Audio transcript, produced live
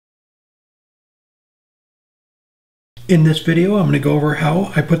In this video, I'm going to go over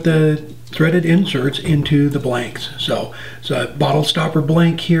how I put the threaded inserts into the blanks. So a bottle stopper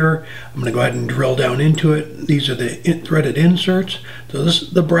blank here. I'm going to go ahead and drill down into it. These are the threaded inserts. So this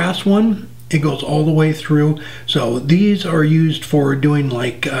is the brass one. It goes all the way through. So these are used for doing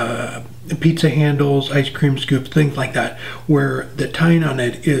like pizza handles, ice cream scoops, things like that, where the tine on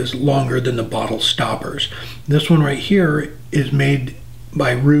it is longer than the bottle stoppers. This one right here is made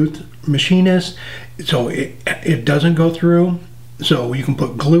by Ruth Machinist, so it doesn't go through. So you can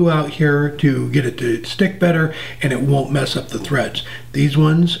put glue out here to get it to stick better, and it won't mess up the threads. These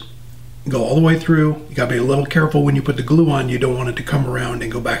ones go all the way through. You gotta be a little careful when you put the glue on. You don't want it to come around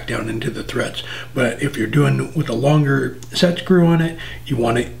and go back down into the threads. But if you're doing with a longer set screw on it, you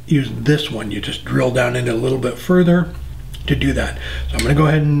want to use this one. You just drill down in it a little bit further to do that. So I'm gonna go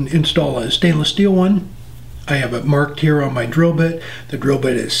ahead and install a stainless steel one. I have it marked here on my drill bit. The drill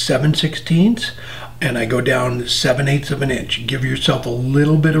bit is 7/16, and I go down 7/8 of an inch. Give yourself a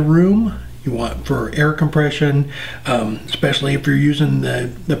little bit of room. You want for air compression, especially if you're using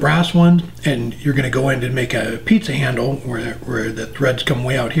the brass one and you're going to go in and make a pizza handle where the threads come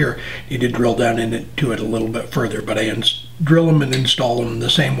way out here. You need to drill down into it a little bit further, but I drill them and install them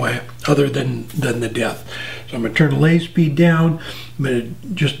the same way, other than the depth. So I'm going to turn the lathe speed down. I'm going to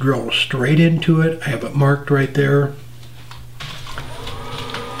just drill straight into it. I have it marked right there.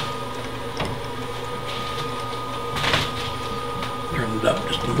 Turn it up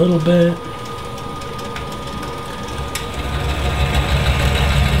just a little bit.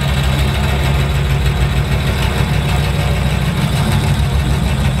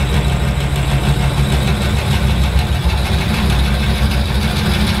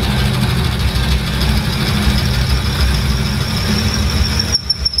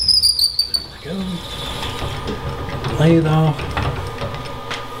 Lathe off,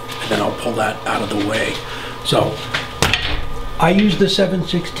 and then I'll pull that out of the way. So I use the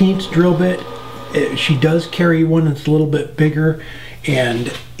 7/16 drill bit. She does carry one that's a little bit bigger,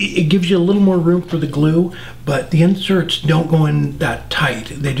 and it gives you a little more room for the glue, but the inserts don't go in that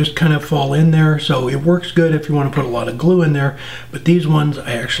tight. They just kind of fall in there, so it works good if you want to put a lot of glue in there. But these ones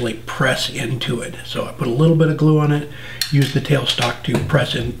I actually press into it. So I put a little bit of glue on it, use the tailstock to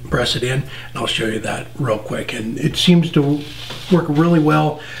press it in, and I'll show you that real quick. And it seems to work really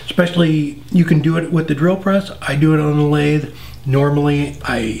well, especially you can do it with the drill press. I do it on the lathe. Normally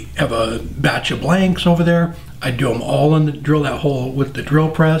I have a batch of blanks over there. I do them all in the drill that hole with the drill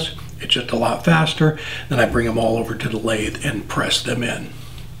press. It's just a lot faster. Then I bring them all over to the lathe and press them in.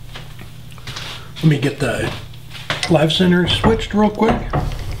 Let me get the live center switched real quick.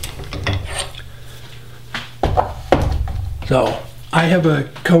 So I have a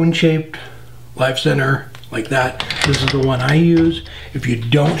cone-shaped live center like that. This is the one I use. If you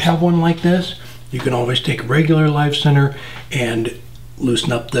don't have one like this, you can always take a regular live center and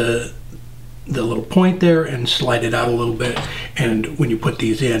loosen up the little point there and slide it out a little bit, and when you put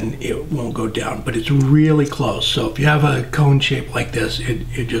these in, it won't go down, but it's really close. So if you have a cone shape like this,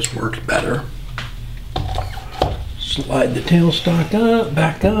 it just works better. Slide the tailstock up,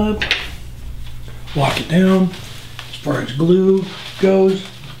 back up, lock it down. As far as glue goes,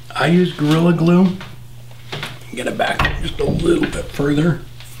 I use Gorilla Glue. Get it back just a little bit further.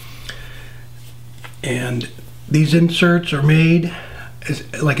 And these inserts are made,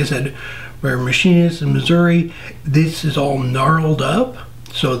 like I said, by Machinist in Missouri. This is all gnarled up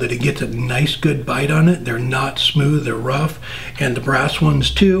so that it gets a nice good bite on it. They're not smooth, they're rough. And the brass ones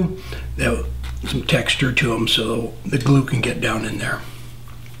too, they have some texture to them so the glue can get down in there.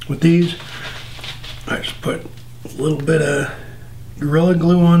 With these, I just put a little bit of Gorilla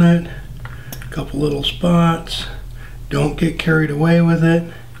Glue on it, a couple little spots. Don't get carried away with it.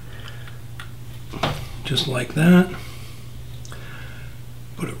 Just like that.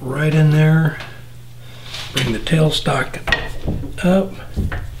 Put it right in there. Bring the tailstock up,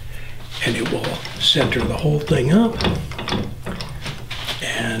 and it will center the whole thing up.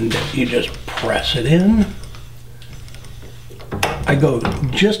 And you just press it in. I go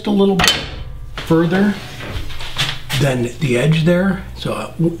just a little bit further than the edge there,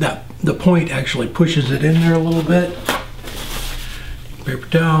 so that the point actually pushes it in there a little bit. Paper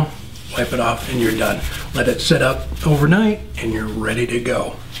towel, wipe it off, and you're done. Let it sit up overnight and you're ready to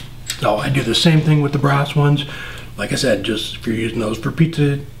go. So I do the same thing with the brass ones. Like I said, just if you're using those for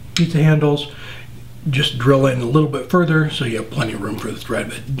pizza handles, just drill in a little bit further so you have plenty of room for the thread.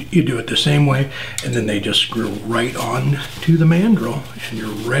 But you do it the same way, and then they just screw right on to the mandrel and you're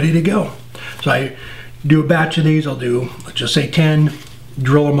ready to go. So I do a batch of these. I'll do, let's just say 10,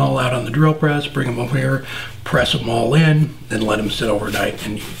 drill them all out on the drill press, bring them over here, press them all in, then let them sit overnight,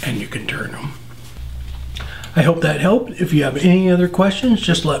 and you can turn them. I hope that helped. If you have any other questions,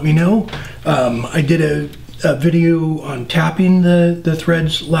 just let me know. I did a video on tapping the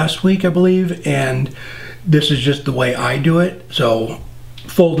threads last week, I believe, and this is just the way I do it. So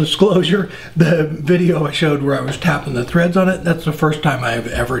full disclosure, the video I showed where I was tapping the threads on it, that's the first time I've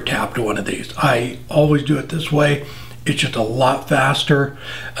ever tapped one of these. I always do it this way. It's just a lot faster.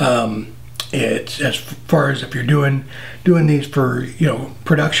 It's as far as if you're doing these for, you know,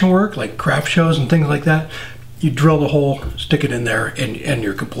 production work like craft shows and things like that, you drill the hole, stick it in there, and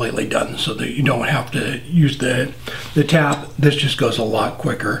you're completely done, so that you don't have to use the tap. This just goes a lot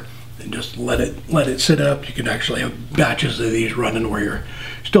quicker. And just let it sit up. You can actually have batches of these running where you're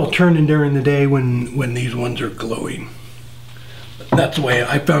still turning during the day when these ones are glowing. That's the way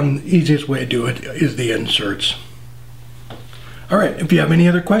I found the easiest way to do it is the inserts. All right, if you have any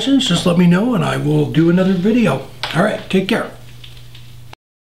other questions, just let me know and I will do another video. All right, take care.